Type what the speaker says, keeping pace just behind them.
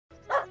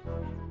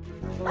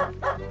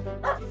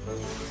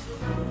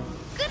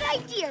Good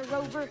idea,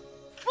 Rover.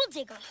 We'll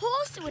dig a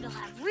hole so it'll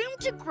have room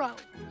to grow.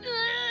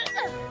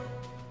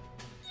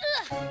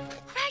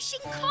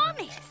 Crashing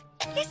comets!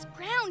 This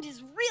ground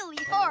is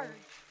really hard.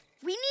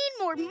 We need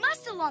more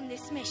muscle on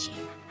this mission.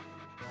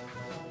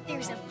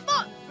 There's a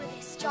bot for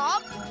this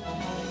job.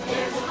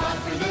 There's a bot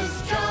for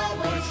this job.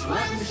 Which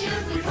one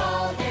should we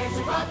call? There's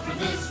a bot for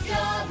this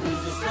job.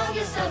 Who's the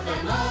strongest of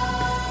them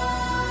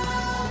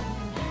all?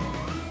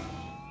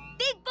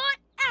 Big bot,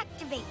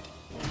 activate.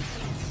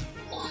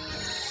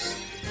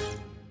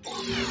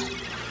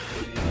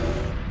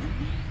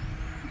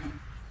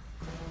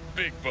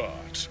 Big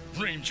bot,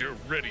 Ranger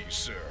ready,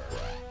 sir.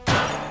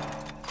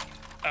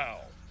 Ow.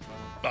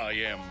 I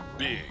am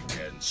big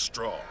and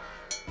strong.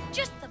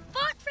 Just the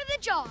bot for the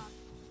job.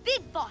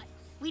 Big bot,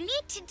 we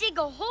need to dig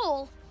a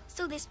hole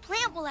so this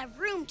plant will have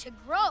room to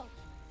grow.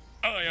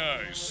 Aye,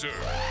 aye, sir.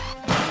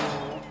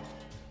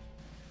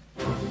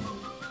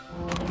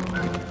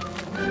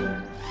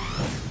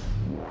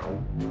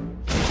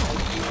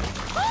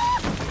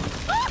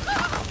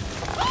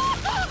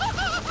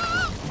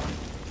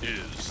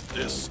 Is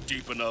this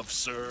deep enough,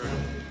 sir?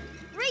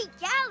 Great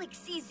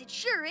galaxies, it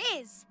sure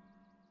is.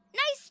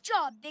 Nice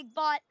job, Big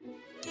Bot.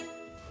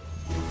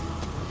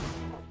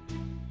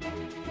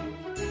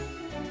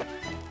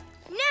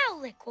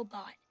 Now,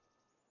 Liquibot,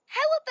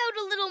 how about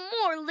a little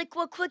more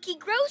Liqui Quickie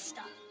Grow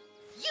stuff?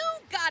 You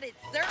got it,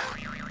 sir.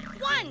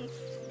 One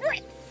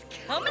spritz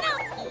coming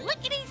up,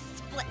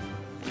 lickety-split.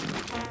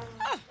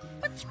 Oh,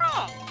 what's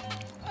wrong?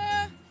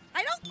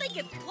 I don't think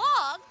it's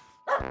clogged.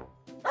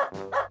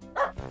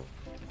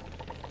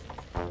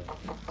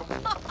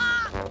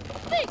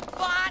 Big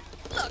Bot,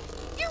 look,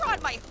 you're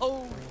on my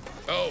hose.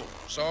 Oh,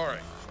 sorry.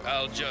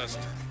 I'll just...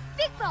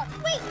 Big Bot,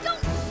 wait,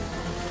 don't...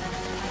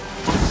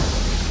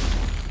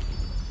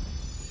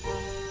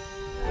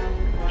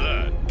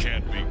 That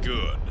can't be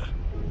good.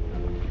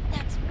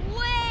 That's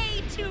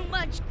way too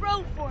much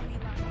grow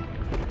formula.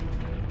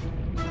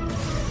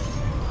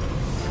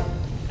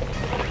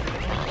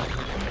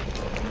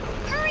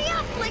 Hurry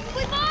up,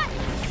 Liquibot!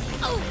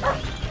 Oh!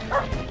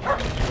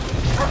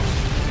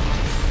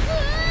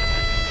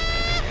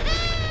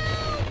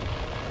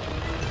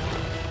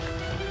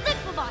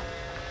 Liquibot,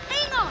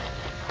 hang on.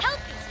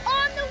 Help is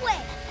on the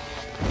way.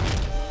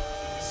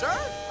 Sir,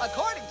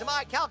 according to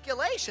my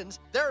calculations,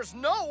 there's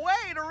no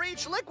way to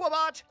reach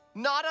Liquibot.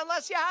 Not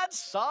unless you had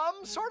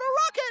some sort of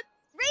rocket.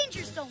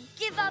 Rangers don't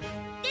give up,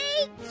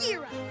 they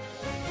gear up.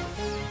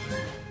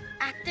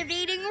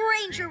 Activating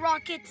Ranger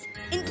rockets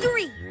in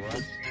 3,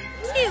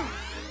 2,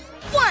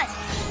 1.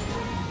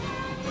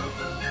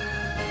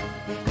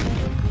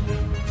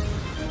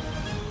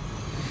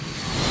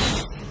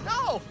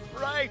 Oh,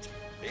 right.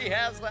 He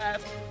has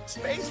that.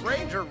 Space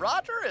Ranger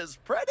Roger is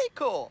pretty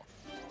cool.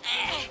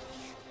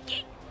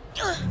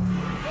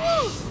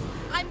 Whew,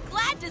 I'm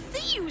glad to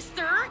see you,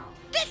 sir.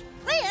 This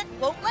plant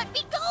won't let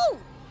me go.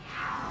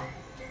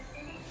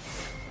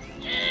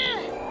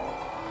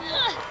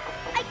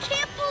 I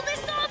can't pull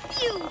this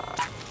off you!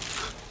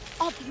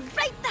 I'll be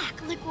right back,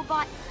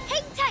 Liquibot.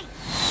 Hang tight!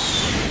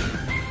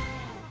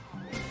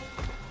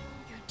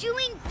 You're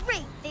doing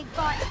great, Big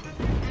Bot.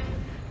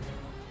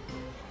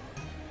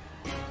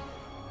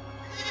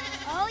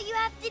 All you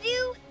have to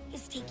do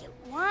is take it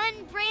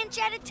one branch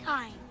at a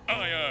time.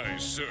 Aye, aye,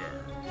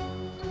 sir.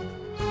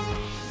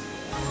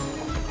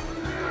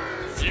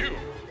 Phew!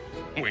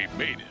 We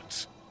made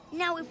it.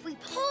 Now, if we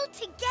pull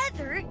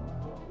together,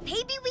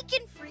 maybe we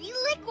can free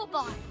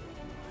Liquibot.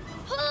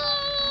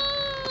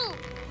 Pull!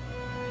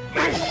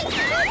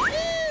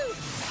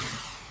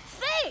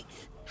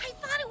 Thanks. I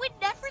thought it would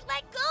never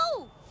let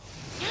go.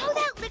 Now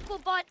that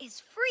Liquibot is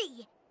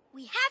free,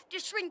 we have to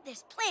shrink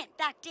this plant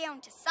back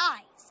down to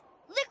size.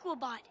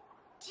 Liquibot,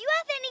 do you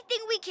have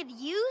anything we could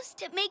use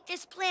to make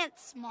this plant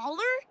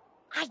smaller?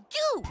 I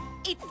do.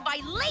 It's my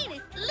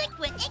latest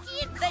liquid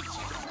icky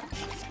invention.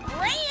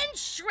 Spray and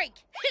shrink.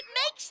 It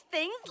makes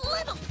things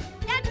little.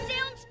 That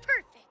sounds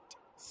perfect.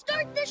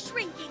 Start the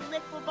shrinking,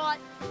 Liquibot.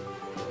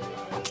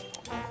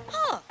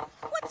 Huh.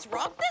 What's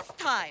wrong this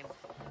time?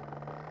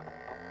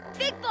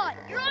 Big Bot,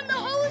 you're on the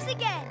hose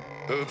again.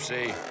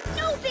 Oopsie.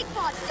 No, Big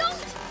Bot,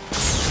 don't.